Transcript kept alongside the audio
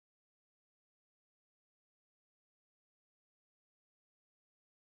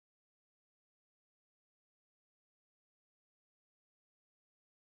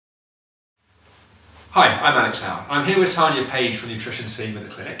Hi, I'm Alex Howard. I'm here with Tanya Page from the nutrition team at the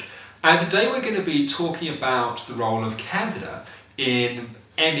clinic, and today we're going to be talking about the role of Candida in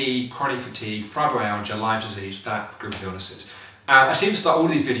ME, chronic fatigue, fibromyalgia, Lyme disease, that group of illnesses. I seem to start all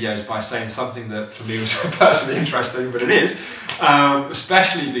these videos by saying something that for me was personally interesting, but it is,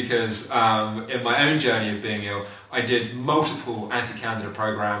 especially because in my own journey of being ill, I did multiple anti-Candida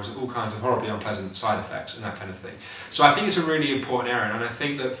programs with all kinds of horribly unpleasant side effects and that kind of thing. So I think it's a really important area, and I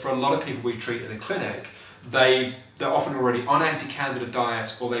think that for a lot of people we treat at the clinic, they're often already on anti-Candida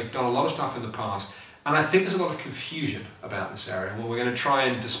diets or they've done a lot of stuff in the past, and I think there's a lot of confusion about this area. Well, we're going to try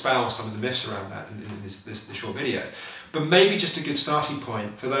and dispel some of the myths around that in this short video. But maybe just a good starting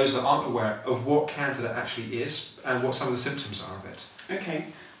point for those that aren't aware of what Candida actually is and what some of the symptoms are of it. Okay,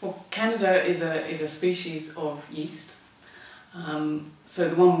 well, Candida is a species of yeast. So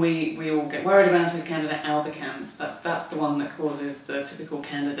the one we all get worried about is Candida Albicans. That's the one that causes the typical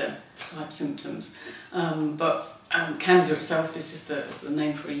Candida type symptoms. But Candida itself is just a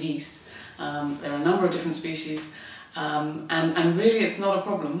name for a yeast. There are a number of different species, and really it's not a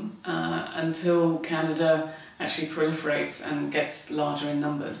problem until Candida actually proliferates and gets larger in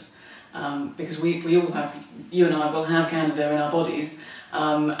numbers. Because we all have, you and I will have Candida in our bodies,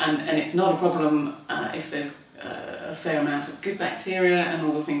 and it's not a problem if there's a fair amount of good bacteria and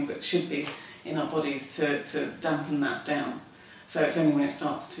all the things that should be in our bodies to dampen that down. So it's only when it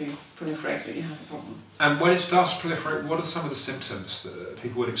starts to proliferate that you have a problem. And when it starts to proliferate, what are some of the symptoms that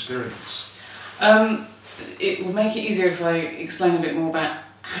people would experience? It will make it easier if I explain a bit more about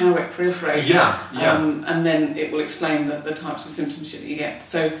how it proliferates. Yeah. And then it will explain the types of symptoms that you get.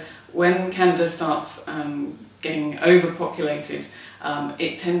 So when Candida starts getting overpopulated,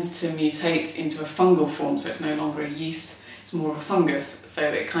 it tends to mutate into a fungal form, so it's no longer a yeast, it's more of a fungus, so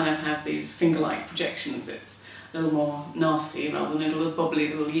it kind of has these finger-like projections. It's a little more nasty rather than a little bubbly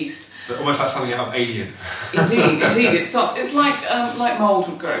little yeast. So almost like something out of Alien. Indeed. It's like mould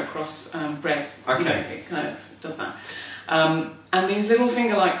would grow across bread. Okay. You know, it kind of does that. And these little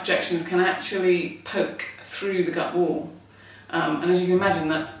finger-like projections can actually poke through the gut wall. And as you can imagine,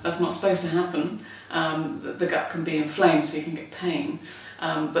 that's not supposed to happen. The gut can be inflamed, so you can get pain.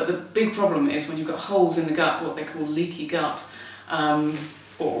 But the big problem is when you've got holes in the gut, what they call leaky gut,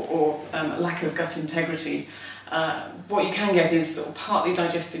 or lack of gut integrity. What you can get is sort of partly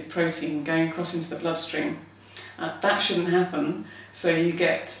digested protein going across into the bloodstream. That shouldn't happen. So you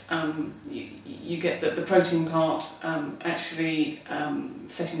get the protein part actually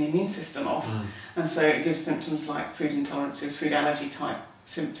setting the immune system off, and so it gives symptoms like food intolerances, food allergy type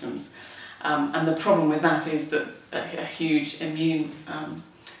symptoms. And the problem with that is that a huge immune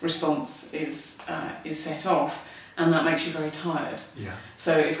response is set off, and that makes you very tired. Yeah.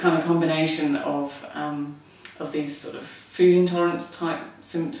 So it's kind of a combination of these sort of food intolerance type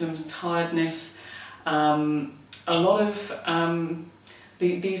symptoms, tiredness, a lot of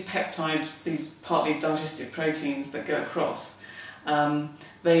these peptides, these partly digested proteins that go across,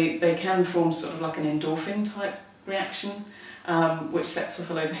 they can form sort of like an endorphin type reaction, which sets off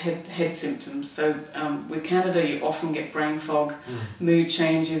a load of head symptoms. So with Candida you often get brain fog, mood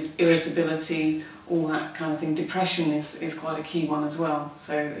changes, irritability, all that kind of thing. Depression is quite a key one as well.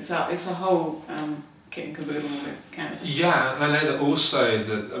 So it's a whole kit and caboodle with Candida. Yeah, and I know that also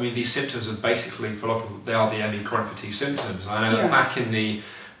these symptoms are basically, for a lot of people, they are the ME chronic fatigue symptoms. I know that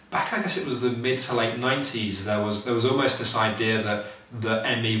back I guess it was the mid to late 90s, there was almost this idea that the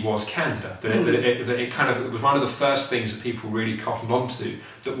ME was Candida, that it was one of the first things that people really cottoned onto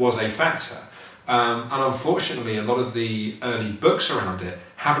that was a factor. And unfortunately, a lot of the early books around it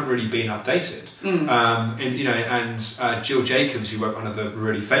haven't really been updated. And Jill Jacobs, who wrote one of the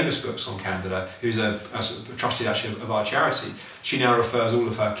really famous books on Candida, who's a trustee actually of our charity, she now refers all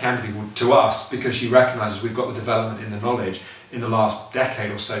of her Candida people to us because she recognises we've got the development in the knowledge in the last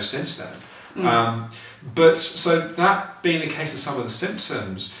decade or so since then. But so that being the case with some of the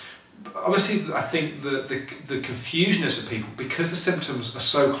symptoms, obviously I think the confusion is for people, because the symptoms are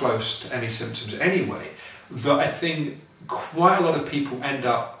so close to any symptoms anyway, that I think quite a lot of people end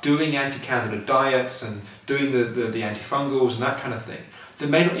up doing anti-Candida diets and doing the antifungals and that kind of thing. They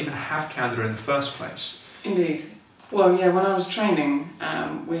may not even have Candida in the first place. Indeed. Well, yeah, when I was training,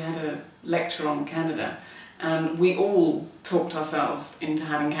 we had a lecture on Candida, and we all talked ourselves into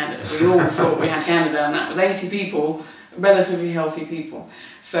having Candida. We all thought we had Candida, and that was 80 people, relatively healthy people.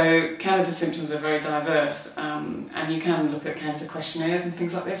 So Candida symptoms are very diverse, and you can look at Candida questionnaires and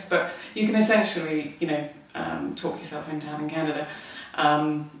things like this, but you can essentially, talk yourself into having Candida.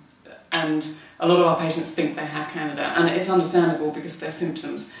 and a lot of our patients think they have Candida, and it's understandable because of their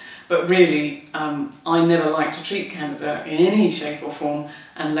symptoms. But really, I never like to treat Candida in any shape or form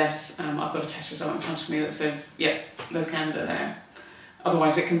unless I've got a test result in front of me that says, yep, there's Candida there.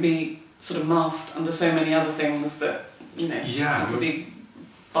 Otherwise, it can be sort of masked under so many other things that, you could be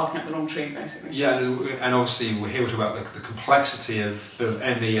barking up the wrong tree, basically. Yeah, and obviously we're here to talk about the complexity of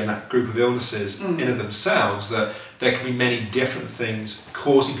ME and that group of illnesses in of themselves, that there can be many different things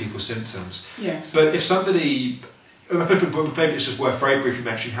causing people's symptoms. Yes. But if somebody, maybe it's just worth very briefly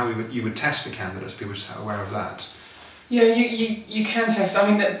mentioning how you would test for Candida, so people just are aware of that. Yeah, you can test. I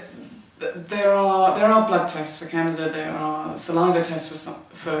mean, there are blood tests for Candida, there are saliva tests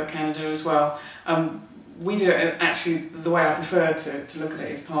for Candida as well. We do it, actually, the way I prefer to look at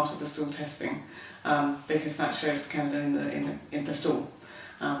it is part of the stool testing, because that shows Candida in the stool.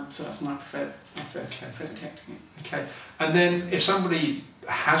 So that's my preferred method for detecting it. Okay, and then if somebody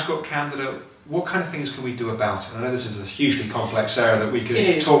has got Candida, what kind of things can we do about it? I know this is a hugely complex area that we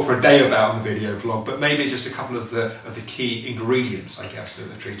could talk for a day about on the video vlog, but maybe just a couple of the key ingredients, I guess,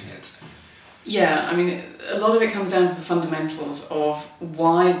 that are treating it. Yeah, I mean, a lot of it comes down to the fundamentals of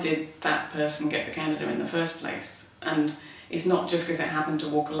why did that person get the Candida in the first place? And it's not just because it happened to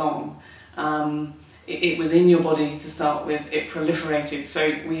walk along. It was in your body to start with, it proliferated.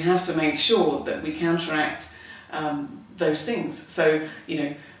 So we have to make sure that we counteract those things. So,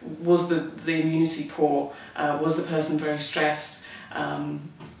 was the immunity poor? Was the person very stressed?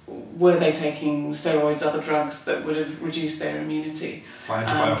 Were they taking steroids, other drugs that would have reduced their immunity? By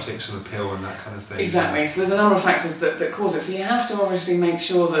antibiotics and the pill and that kind of thing. Exactly. So there's a number of factors that cause it. So you have to obviously make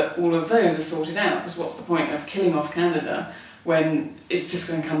sure that all of those are sorted out, because what's the point of killing off Candida when it's just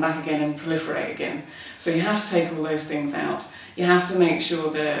going to come back again and proliferate again? So you have to take all those things out. You have to make sure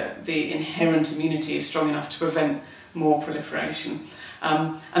that the inherent immunity is strong enough to prevent more proliferation.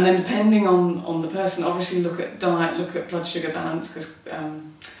 And then depending on the person, obviously look at diet, look at blood sugar balance, because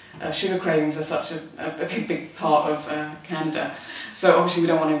sugar cravings are such a big part of Candida. So obviously we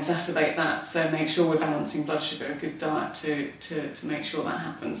don't want to exacerbate that, so make sure we're balancing blood sugar, a good diet to make sure that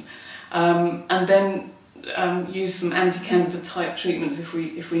happens. And then use some anti-Candida type treatments if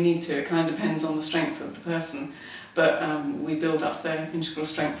we need to. It kind of depends on the strength of the person, but we build up their integral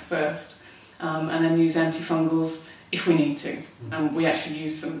strength first, and then use antifungals if we need to. We actually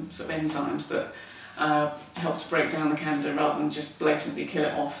use some sort of enzymes that help to break down the Candida rather than just blatantly kill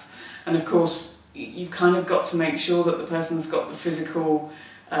it off. And of course, you've kind of got to make sure that the person's got the physical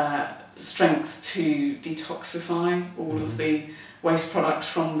strength to detoxify all of the waste products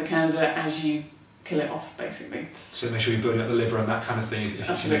from the Candida as you kill it off, basically. So make sure you build up the liver and that kind of thing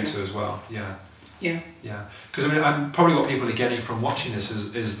if you need to as well. Yeah. Because I'm probably what people are getting from watching this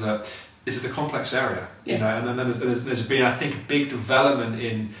is that this is a complex area, yes. And then there's been, I think, a big development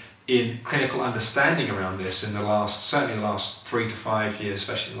in clinical understanding around this in certainly the last 3 to 5 years,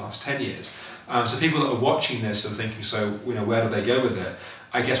 especially the last 10 years. So people that are watching this are thinking, so where do they go with it?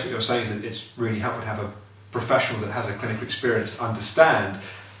 I guess what you're saying is that it's really helpful to have a professional that has a clinical experience to understand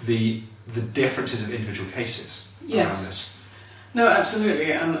the differences of individual cases around this. No,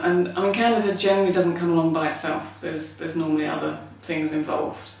 absolutely, and I mean, Candida generally doesn't come along by itself. There's normally other things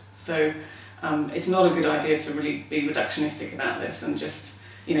involved. So it's not a good idea to really be reductionistic about this and just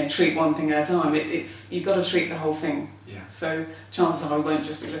treat one thing at a time. You've got to treat the whole thing. Yeah. So chances are we won't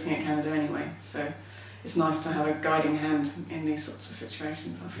just be looking at Candida anyway. So it's nice to have a guiding hand in these sorts of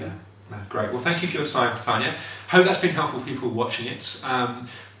situations, I feel. Yeah. No, great. Well, thank you for your time, Tanya. Hope that's been helpful for people watching it.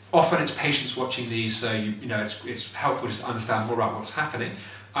 Often it's patients watching these, so it's helpful just to understand more about what's happening.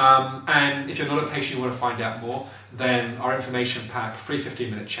 And if you're not a patient, you want to find out more, then our information pack, free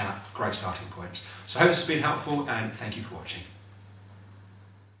 15-minute chat, great starting points. So I hope this has been helpful, and thank you for watching.